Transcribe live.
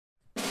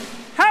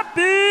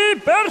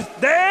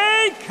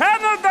birthday,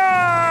 Canada!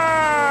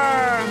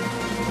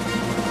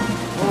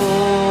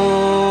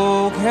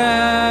 Oh,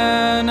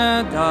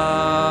 Canada,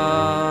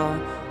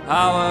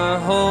 our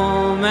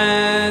home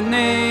and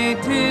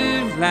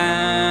native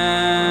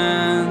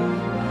land,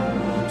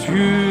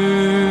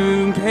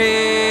 true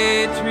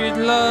patriot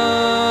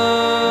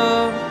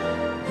love,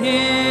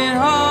 in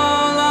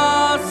all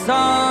our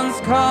songs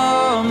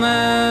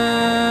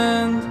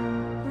command.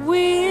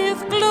 With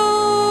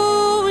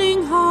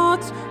glowing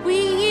hearts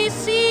we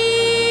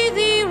see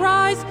thee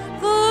rise,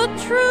 the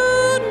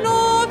true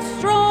north,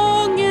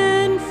 strong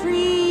and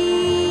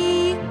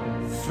free.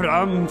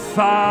 From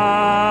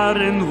far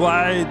and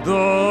wide,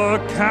 oh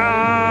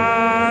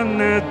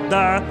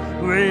Canada,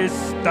 we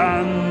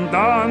stand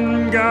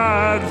on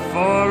guard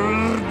for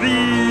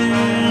thee.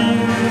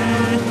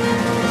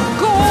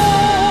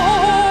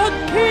 God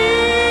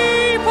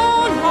keep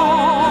on,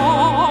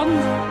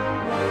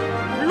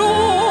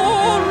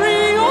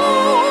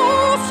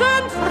 glorious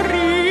and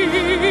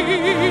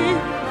free.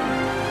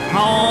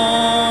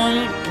 On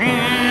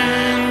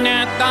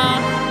Canada,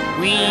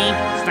 we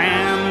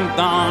stand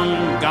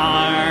on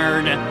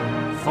guard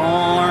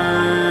for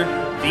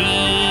thee.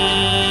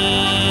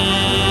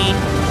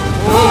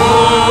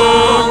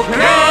 Oh,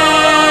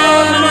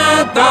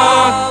 Canada,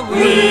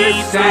 we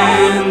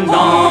stand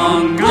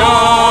on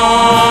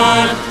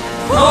guard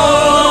for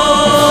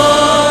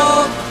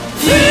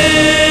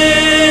thee.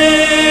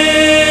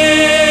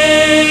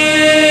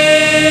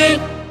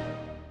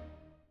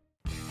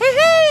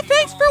 Hey,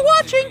 thanks for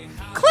watching.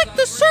 Click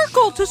the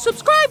circle to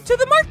subscribe to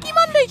the Marky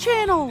Monday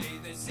channel.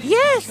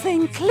 Yes,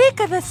 and click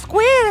the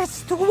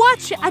squares to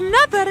watch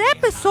another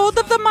episode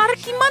of the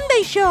Marky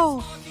Monday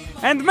Show.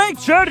 And make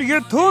sure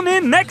you tune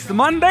in next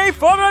Monday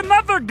for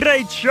another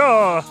great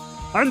show.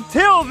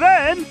 Until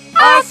then,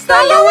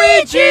 Hasta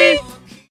Luigi!